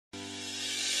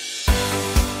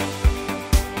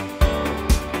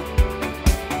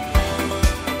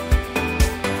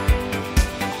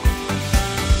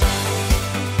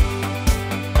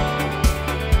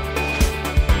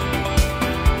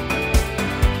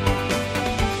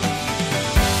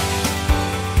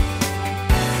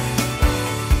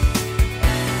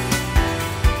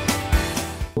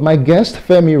My guest,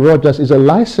 Femi Rogers, is a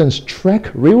licensed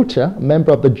track realtor,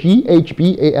 member of the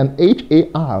GHBA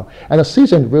and HAR, and a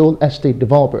seasoned real estate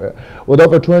developer. With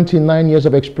over 29 years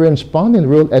of experience spanning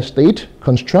real estate,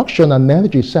 construction, and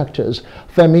energy sectors,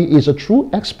 Femi is a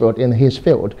true expert in his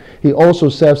field. He also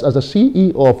serves as the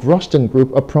CEO of Ruston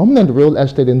Group, a prominent real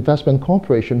estate investment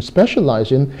corporation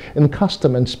specializing in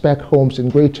custom and spec homes in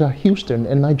Greater Houston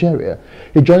in Nigeria.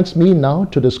 He joins me now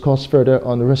to discuss further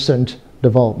on recent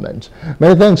development.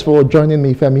 Many thanks for joining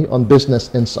me, Femi, on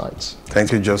Business Insights.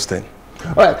 Thank you, Justin.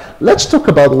 All right, let's talk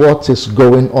about what is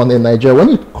going on in Nigeria. When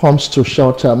it comes to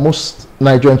shelter, most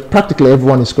Nigerians, practically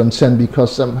everyone is concerned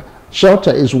because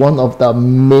shelter is one of the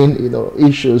main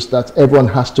issues that everyone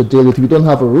has to deal with. If you don't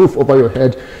have a roof over your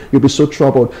head, you'll be so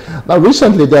troubled. Now,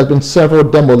 recently, there have been several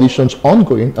demolitions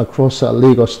ongoing across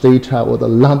Lagos State with the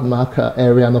landmark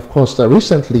area, and of course,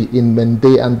 recently in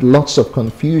Mende, and lots of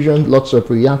confusion, lots of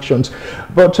reactions.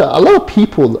 But a lot of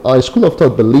people, a school of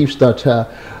thought believes that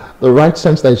the right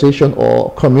sensitization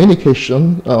or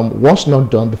communication was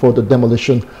not done before the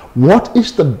demolition. What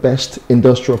is the best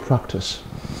industrial practice?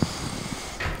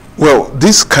 Well,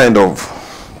 these kind of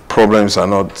problems are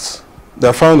not,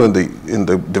 they're found in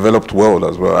the developed world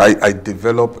as well. I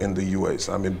develop in the US.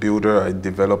 I'm a builder. I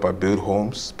build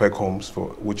homes, spec homes for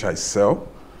which I sell.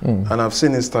 And I've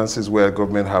seen instances where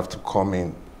government have to come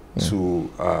in to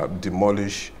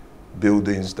demolish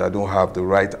buildings that don't have the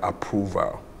right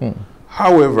approval.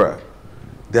 However,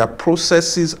 there are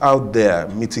processes out there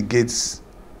mitigates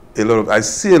a lot of, I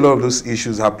see a lot of those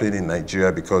issues happening in Nigeria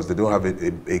because they don't have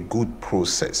a good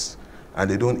process and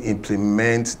they don't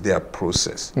implement their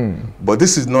process. But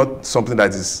this is not something that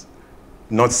is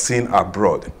not seen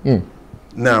abroad.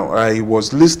 Now, I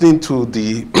was listening to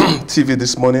the TV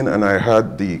this morning and I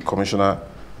heard the commissioner,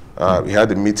 he had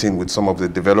a meeting with some of the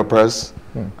developers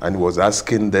and he was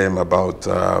asking them about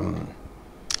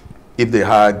if they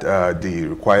had the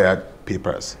required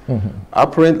papers.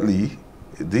 Apparently,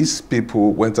 these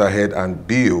people went ahead and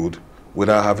built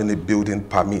without having a building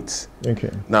permit.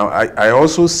 Now, I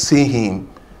also see him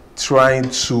trying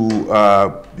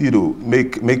to,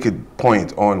 make a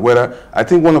point on whether, I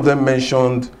think one of them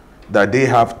mentioned that they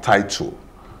have title.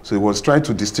 So he was trying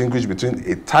to distinguish between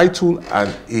a title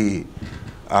and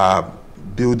a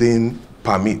building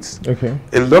permit.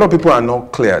 A lot of people are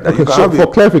not clear. That you can so for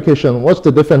clarification, what's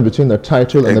the difference between a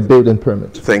title and a building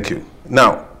permit? Thank you.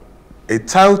 Now, a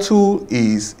title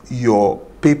is your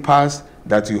papers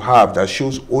that you have that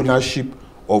shows ownership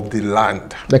of the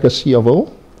land. Like a C of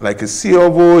O? Like a C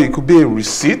of O, it could be a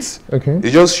receipt.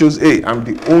 It just shows, hey, I'm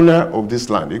the owner of this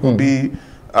land. It could be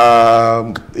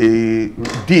a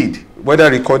deed, whether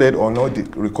recorded or not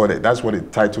recorded. That's what a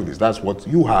title is. That's what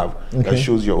you have that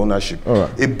shows your ownership.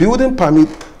 A building permit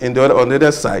on the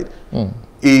other side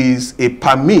is a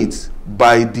permit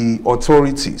by the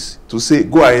authorities to say,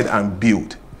 go ahead and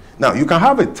build. Now, you can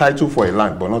have a title for a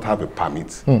land but not have a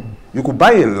permit. You could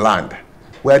buy a land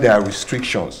where there are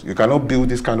restrictions. You cannot build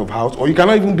this kind of house, or you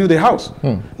cannot even build a house.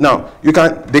 Now,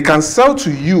 they can sell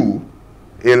to you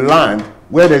a land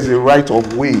where there's a right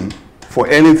of way for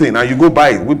anything, and you go buy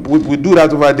it. We do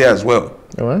that over there as well.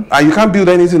 And you can't build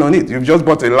anything on it. You've just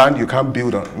bought a land you can't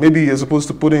build on. Maybe you're supposed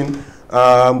to put in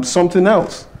something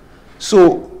else.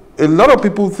 So a lot of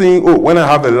people think, oh, when I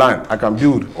have a land, I can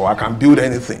build, or I can build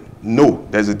anything. No,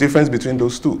 there's a difference between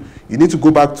those two. You need to go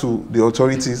back to the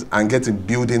authorities and get a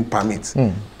building permit.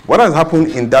 What has happened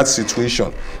in that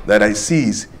situation that I see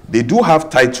is they do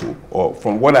have title, or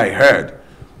from what I heard,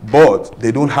 but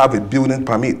they don't have a building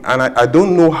permit. And I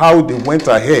don't know how they went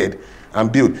ahead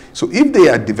and built. So if they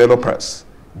are developers,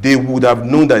 they would have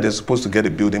known that they're supposed to get a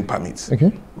building permit.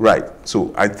 Right.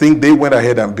 So I think they went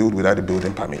ahead and built without a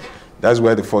building permit. That's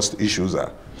where the first issues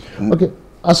are.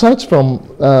 Aside from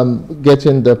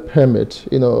getting the permit,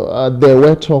 there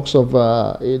were talks of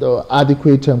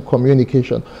adequate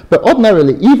communication. But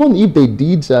ordinarily, even if they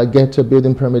did get a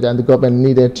building permit and the government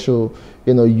needed to,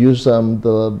 use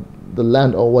the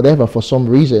land or whatever for some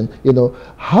reason,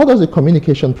 how does the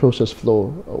communication process flow?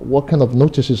 What kind of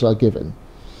notices are given?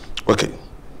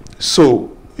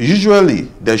 So usually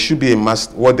there should be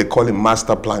what they call a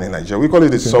master plan in Nigeria. We call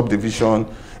it a subdivision.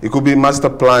 It could be master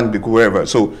plan, wherever.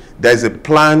 So there's a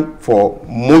plan for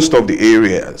most of the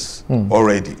areas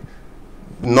already.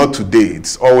 Not today.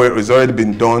 It's already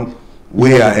been done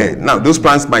way ahead. Now, those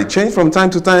plans might change from time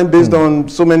to time based on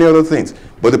so many other things,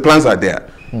 but the plans are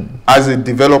there. As a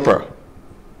developer,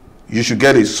 you should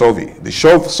get a survey. The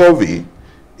survey,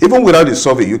 even without a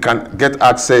survey, you can get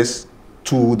access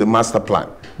to the master plan.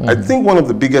 I think one of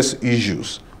the biggest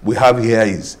issues we have here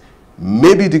is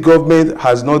maybe the government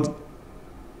has not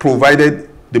provided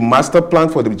the master plan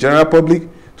for the general public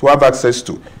to have access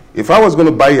to. If I was going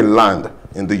to buy a land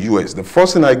in the US, the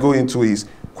first thing I go into is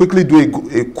quickly do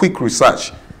a quick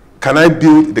research. Can I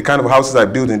build the kind of houses I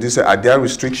build in this? Are there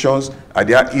restrictions? Are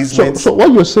there easements? So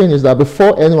what you're saying is that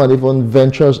before anyone even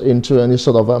ventures into any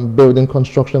sort of building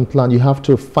construction plan, you have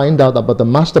to find out about the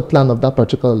master plan of that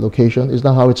particular location. Is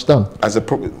that how it's done?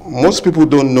 Most people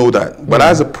don't know that, but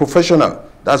as a professional,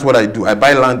 that's what I do. I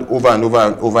buy land over and over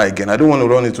and over again. I don't want to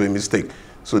run into a mistake.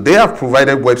 So they have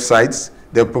provided websites.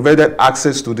 They've provided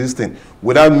access to this thing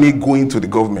without me going to the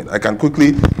government. I can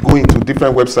quickly go into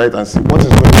different websites and see what is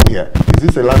going on here. Is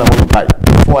this a land I want to buy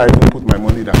before I even put my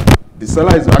money down? The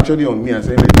seller is actually on me and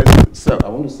saying, hey, let's sell. I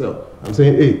want to sell. I'm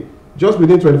saying, hey, just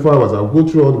within 24 hours, I'll go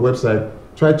through all the website,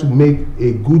 try to make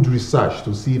a good research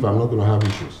to see if I'm not going to have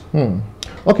issues.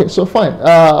 Okay, so fine.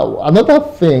 Another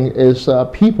thing is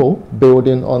people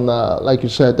building on, like you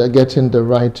said, getting the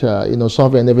right,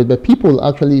 survey and everything, but people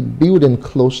actually building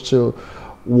close to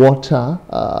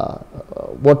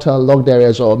waterlogged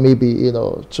areas, or maybe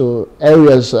to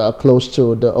areas close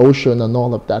to the ocean and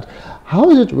all of that.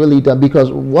 How is it really done?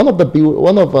 Because one of the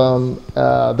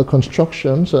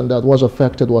constructions and that was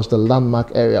affected was the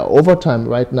landmark area. Over time,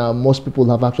 right now, most people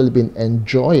have actually been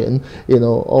enjoying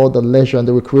all the leisure and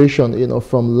the recreation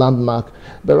from landmark.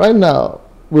 But right now,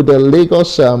 with the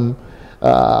Lagos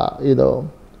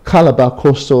Calabar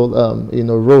coastal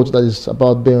roads that is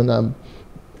about being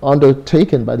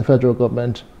undertaken by the federal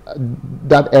government,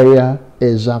 that area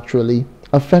is actually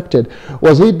affected.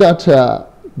 Was it that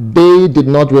they did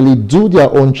not really do their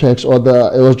own checks, or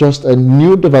it was just a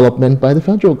new development by the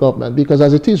federal government? Because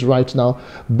as it is right now,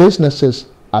 businesses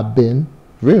are being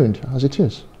ruined as it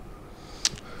is.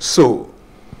 So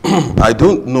I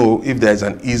don't know if there's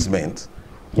an easement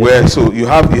where, so you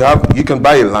can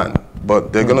buy a land,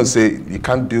 but they're going to say you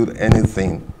can't build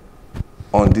anything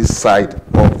on this side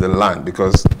of the land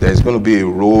because there's going to be a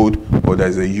road or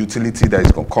there's a utility that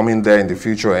is coming there in the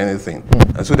future or anything.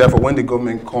 And so therefore, when the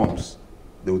government comes,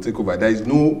 they will take over.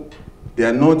 They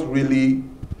are not really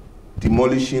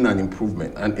demolishing an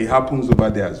improvement, and it happens over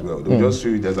there as well. They'll just show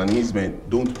you there's an easement,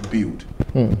 don't build.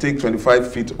 Take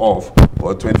 25 feet off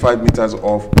or 25 meters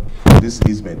off from this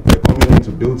easement. They're coming in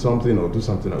to build something or do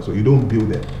something else, so you don't build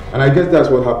there. And I guess that's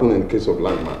what happened in the case of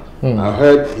Landmark. I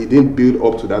heard he didn't build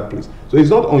up to that place. So it's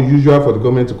not unusual for the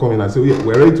government to come in and say,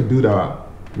 we're ready to build our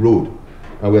road,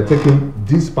 and we're taking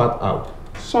this part out.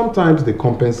 Sometimes they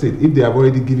compensate if they have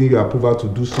already given you approval to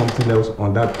do something else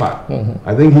on that part.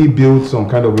 I think he built some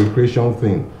kind of recreation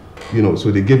thing,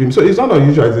 so they gave him. So it's not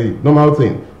unusual, it's a normal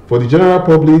thing. For the general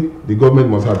public, the government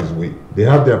must have its way. They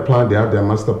have their plan, they have their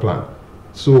master plan.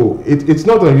 So it's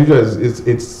not unusual,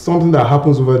 it's something that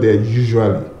happens over there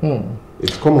usually.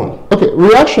 It's common. Okay,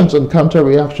 reactions and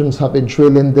counter-reactions have been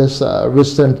trailing this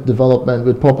recent development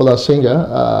with popular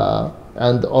singer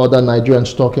and other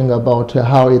Nigerians talking about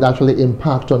how it actually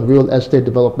impacts on real estate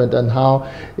development and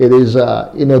how it is,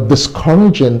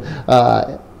 discouraging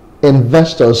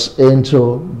investors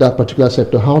into that particular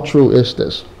sector. How true is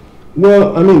this?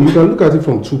 Well, I mean, you can look at it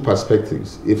from two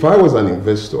perspectives. If I was an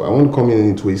investor, I want to come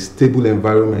into a stable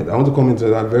environment. I want to come into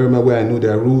that environment where I know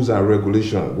there are rules and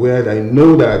regulations, where I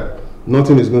know that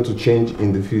nothing is going to change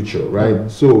in the future,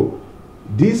 right? So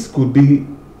this could be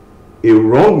a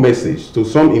wrong message to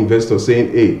some investors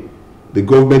saying, hey, the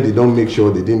government did not make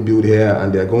sure they didn't build here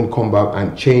and they're going to come back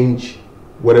and change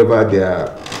whatever their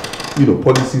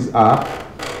policies are.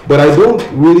 But I don't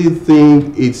really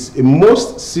think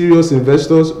most serious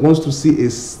investors wants to see a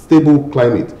stable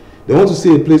climate. They want to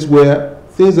see a place where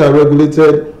things are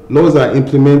regulated, laws are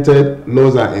implemented,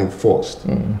 laws are enforced.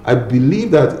 I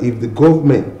believe that if the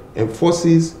government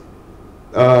enforces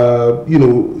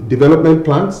development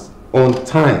plans on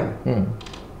time,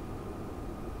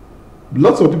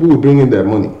 lots of people will bring in their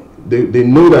money. They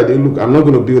know that I'm not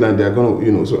going to build, and they're going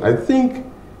to, so I think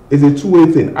it's a two-way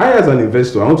thing. I, as an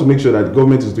investor, I want to make sure that the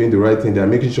government is doing the right thing. They're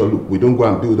making sure, look, we don't go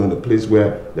and build on the place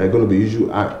where there are going to be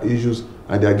issues,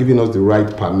 and they're giving us the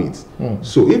right permits.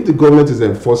 So if the government is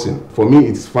enforcing, for me,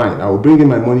 it's fine. I will bring in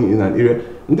my money in an area.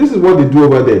 And this is what they do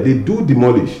over there. They do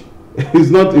demolish. It's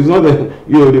not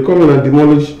they come in and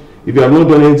demolish. If you have not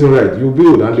done anything right, you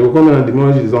build, and they will come in and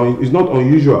demolish. It's not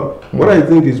unusual. What I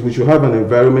think is we should have an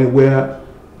environment where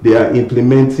they are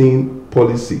implementing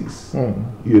policies,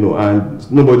 and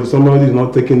somebody is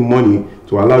not taking money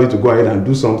to allow you to go ahead and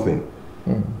do something.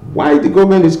 Why the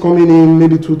government is coming in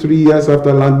maybe 2-3 years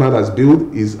after Landmark has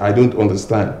built is I don't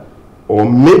understand. Or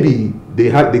maybe they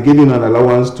gave him an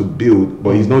allowance to build,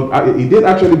 but he did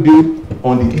actually build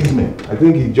on the easement. I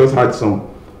think he just had some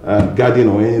guardian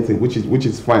or anything, which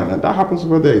is fine, and that happens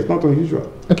over there. It's not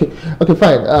unusual. Okay,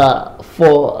 fine.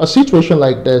 For a situation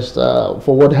like this,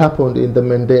 for what happened in the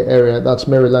Mende area, that's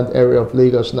Maryland area of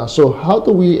Lagos now. So how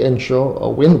do we ensure a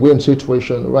win-win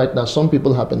situation right now? Some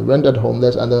people have been rendered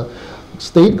homeless, and the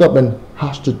state government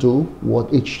has to do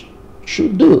what it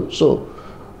should do. So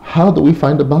how do we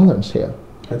find the balance here?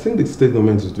 I think the state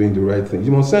government is doing the right thing.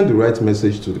 You must send the right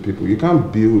message to the people. You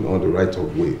can't build on the right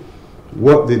of way.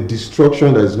 What the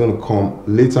destruction that is going to come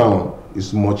later on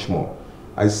is much more.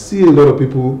 I see a lot of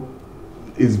people,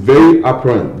 it's very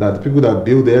apparent that the people that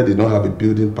build there, they don't have a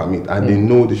building permit, and they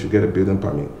know they should get a building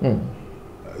permit.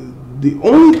 The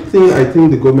only thing I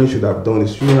think the government should have done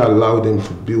is shouldn't allow them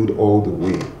to build all the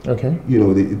way. Okay. You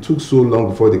know, it took so long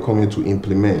before they come in to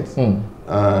implement.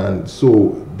 And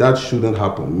so that shouldn't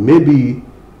happen. Maybe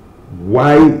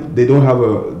why they don't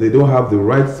have the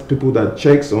right people that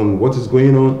checks on what is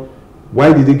going on.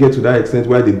 Why did they get to that extent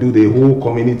where they build a whole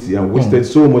community and wasted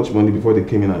so much money before they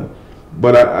came in?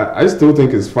 But I still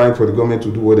think it's fine for the government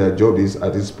to do what their job is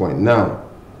at this point. Now,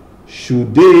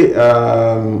 should they,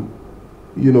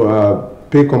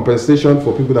 pay compensation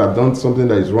for people that have done something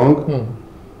that is wrong?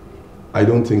 I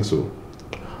don't think so.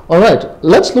 All right,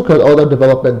 let's look at other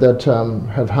development that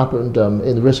have happened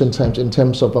in recent times in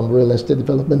terms of real estate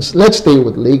developments. Let's stay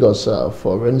with Lagos,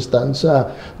 for instance.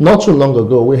 Not too long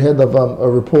ago, we heard of a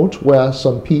report where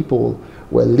some people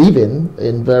were living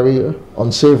in very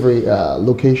unsavory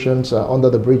locations under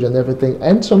the bridge and everything,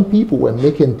 and some people were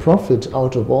making profit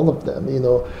out of all of them,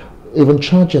 even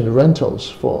charging rentals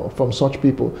from such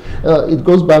people. It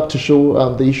goes back to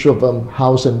show the issue of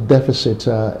housing deficit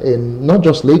in not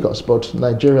just Lagos, but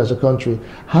Nigeria as a country.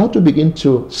 How to begin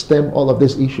to stem all of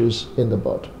these issues in the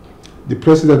bud? The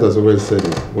president has already said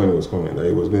it when he was coming, that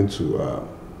he was going to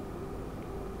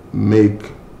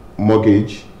make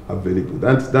mortgage available.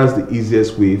 That's the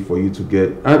easiest way for you to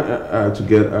get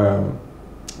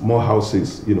more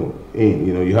houses, in.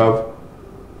 You have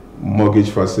mortgage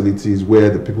facilities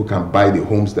where the people can buy the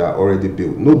homes that are already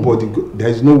built.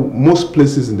 Most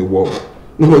places in the world,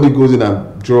 nobody goes in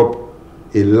and drop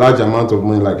a large amount of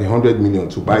money, like 100 million,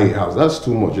 to buy a house. That's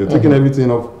too much. You're taking everything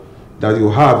off that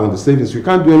you have on the savings. You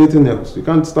can't do anything else. You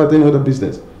can't start any other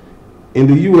business. In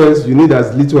the US, you need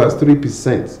as little as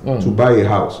 3% to buy a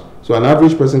house. So an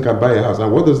average person can buy a house.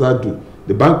 And what does that do?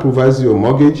 The bank provides you a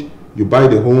mortgage, you buy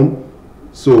the home,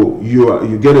 so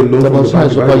you get a loan from the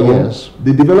bank to buy the home.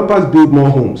 The developers build more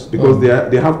homes because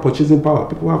they have purchasing power.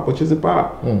 People have purchasing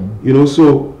power.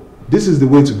 So this is the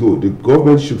way to go. The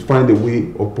government should find a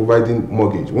way of providing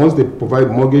mortgage. Once they provide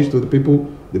mortgage to the people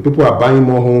are buying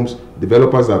more homes,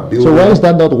 developers are building. So why is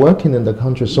that not working in the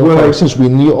country so far, since we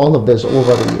knew all of this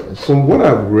over the years? From what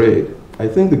I've read, I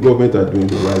think the government are doing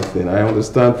the right thing. I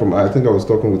understand I think I was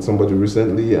talking with somebody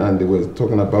recently, and they were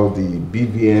talking about the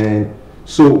BVN.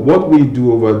 So what we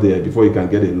do over there before you can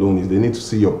get a loan is they need to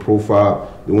see your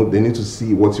profile. They need to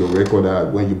see what's your record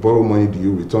at. When you borrow money, do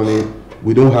you return it?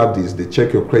 We don't have this. They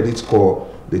check your credit score.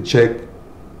 They check,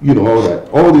 all that.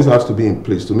 All this has to be in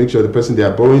place to make sure the person they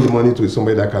are borrowing the money to is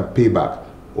somebody that can pay back,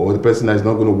 or the person that is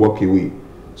not going to walk away.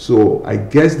 So I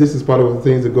guess this is part of the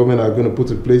things the government are going to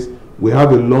put in place. We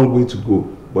have a long way to go.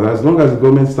 But as long as the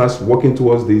government starts working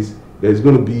towards this, there's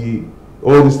going to be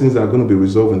all these things are going to be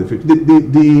resolved in the future.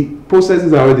 The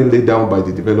processes are already laid down by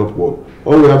the developed world.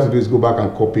 All we have to do is go back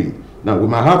and copy it. Now, we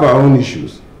might have our own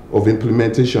issues of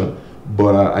implementation,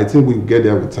 but I think we'll get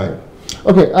there with time.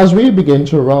 Okay, as we begin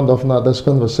to round off now this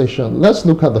conversation, let's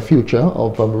look at the future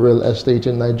of real estate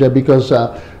in Nigeria, because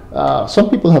some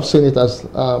people have seen it as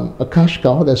a cash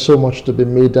cow. There's so much to be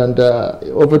made, and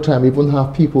over time even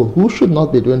have people who should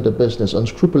not be doing the business,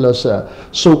 unscrupulous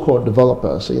so-called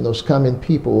developers, scamming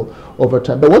people over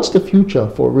time. But what's the future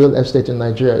for real estate in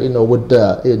Nigeria, with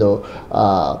the,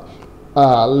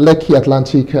 Lekki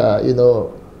Atlantic,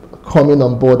 coming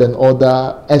on board, and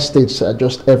other estates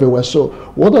just everywhere? So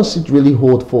what does it really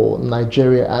hold for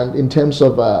Nigeria, and in terms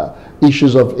of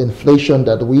issues of inflation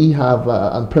that we have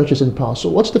and purchasing power? So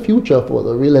what's the future for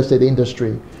the real estate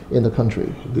industry in the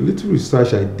country? The little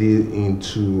research I did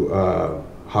into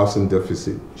housing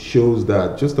deficit shows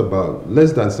that just about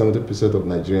less than 70% of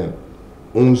Nigerians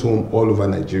owns home all over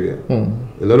Nigeria.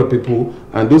 A lot of people,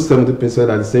 and those 70%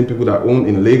 are the same people that own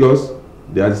in Lagos.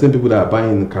 They are the same people that are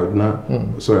buying in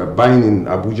Kaduna, buying in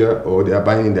Abuja, or they are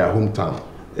buying in their hometown.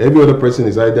 Every other person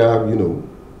is either,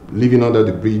 living under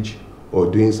the bridge or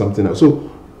doing something else.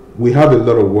 So we have a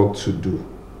lot of work to do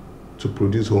to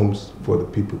produce homes for the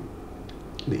people.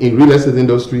 The real estate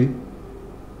industry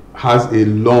has a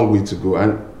long way to go,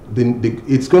 and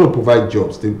it's going to provide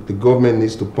jobs. The government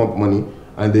needs to pump money,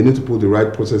 and they need to put the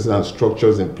right processes and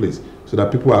structures in place so that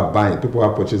people are buying, people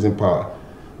have purchasing power.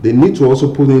 They need to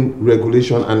also put in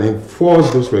regulation and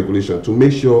enforce those regulations to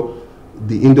make sure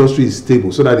the industry is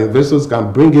stable, so that investors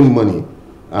can bring in money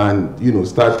and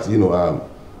start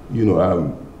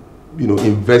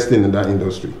investing in that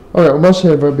industry. All right, I must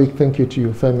say a very big thank you to you,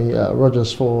 Femi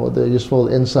Rogers, for the useful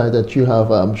insight that you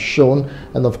have shown,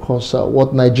 and of course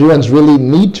what Nigerians really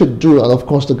need to do, and of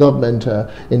course the government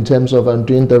in terms of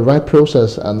doing the right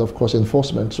process and of course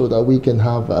enforcement, so that we can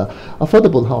have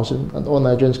affordable housing and all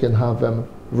Nigerians can have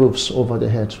roofs over their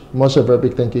heads. Must say a very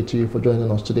big thank you to you for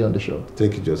joining us today on the show.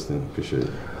 Thank you, Justin. Appreciate it.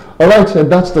 All right, and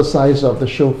that's the size of the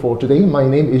show for today. My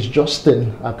name is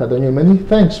Justin Akadonyo. Many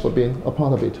thanks for being a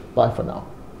part of it. Bye for now.